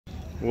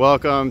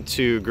Welcome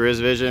to Grizz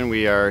Vision.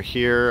 We are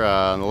here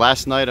on the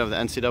last night of the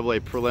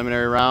NCAA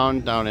preliminary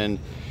round down in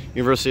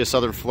University of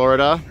Southern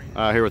Florida,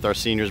 here with our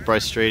seniors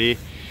Bryce, Stroede,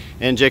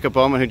 and Jacob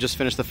Bowman, who just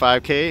finished the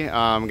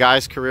 5K.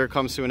 Guy's career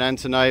comes to an end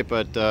tonight,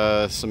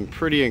 but some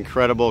pretty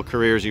incredible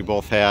careers you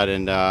both had,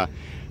 and I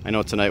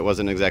know tonight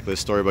wasn't exactly a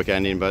storybook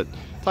ending, but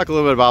talk a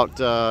little bit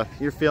about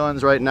your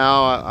feelings right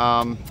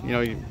now.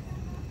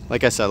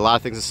 Like I said, a lot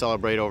of things to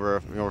celebrate over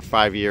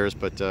 5 years,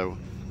 but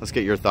let's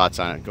get your thoughts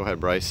on it. Go ahead,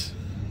 Bryce.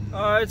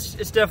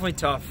 It's definitely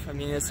tough. I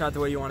mean, it's not the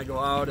way you want to go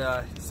out.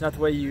 It's not the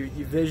way you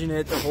vision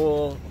it the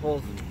whole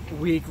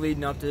week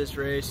leading up to this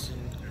race. And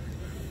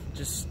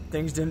just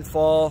things didn't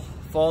fall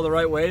the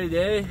right way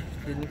today.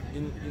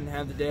 Didn't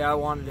have the day I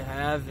wanted to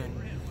have, and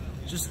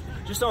just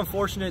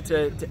unfortunate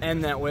to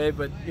end that way.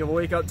 But you'll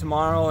wake up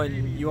tomorrow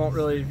and you won't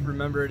really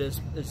remember it as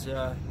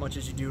much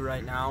as you do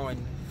right now.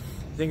 And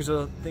things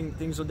will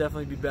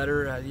definitely be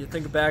better. You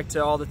think back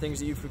to all the things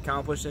that you've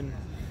accomplished, and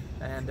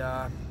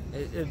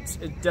it's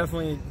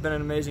definitely been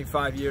an amazing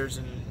 5 years,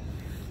 and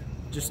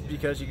just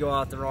because you go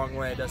out the wrong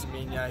way doesn't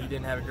mean you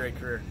didn't have a great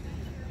career.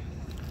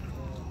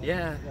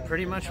 Yeah,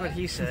 pretty much what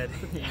he said.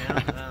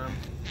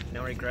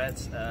 No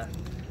regrets.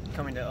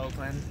 Coming to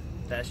Oakland,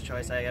 best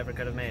choice I ever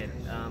could have made.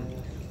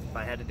 If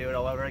I had to do it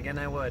all over again,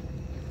 I would.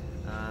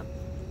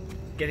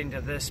 Getting to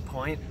this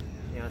point,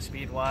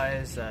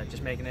 speed-wise,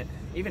 just making it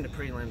even to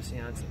prelims,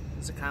 it's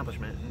an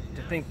accomplishment.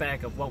 To think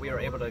back of what we were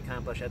able to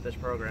accomplish at this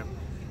program.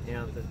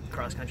 The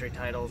cross-country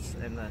titles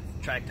and the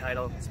track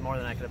title, it's more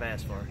than I could have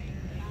asked for.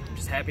 I'm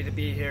just happy to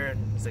be here.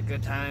 It's a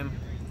good time.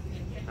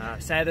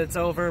 Sad that it's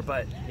over,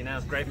 but,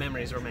 great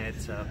memories were made,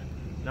 so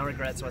no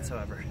regrets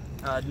whatsoever.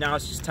 Now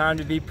it's just time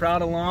to be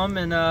proud alum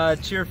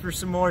and cheer for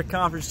some more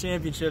conference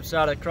championships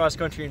out at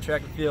cross-country and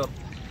track and field.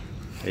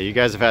 Hey, you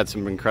guys have had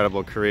some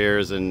incredible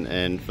careers,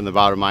 and from the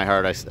bottom of my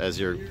heart, as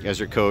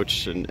your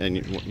coach and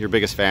your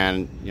biggest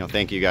fan,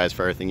 thank you guys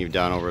for everything you've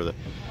done over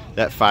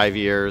that 5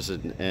 years,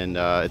 and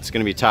it's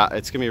going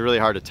to be really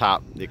hard to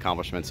top the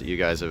accomplishments that you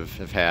guys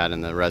have had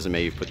and the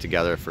resume you've put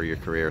together for your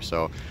career.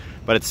 So,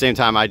 but at the same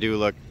time, I do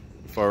look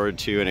forward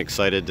to and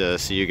excited to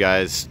see you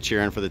guys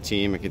cheering for the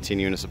team and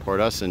continuing to support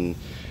us. And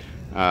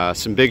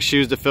some big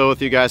shoes to fill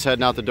with you guys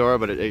heading out the door,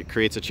 but it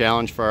creates a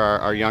challenge for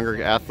our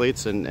younger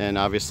athletes, and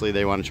obviously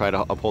they want to try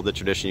to uphold the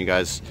tradition you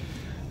guys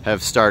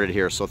have started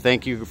here. So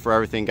thank you for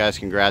everything, guys.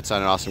 Congrats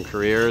on awesome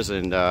careers,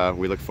 and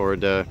we look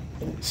forward to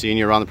seeing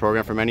you around the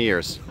program for many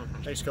years.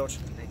 Thanks, Coach.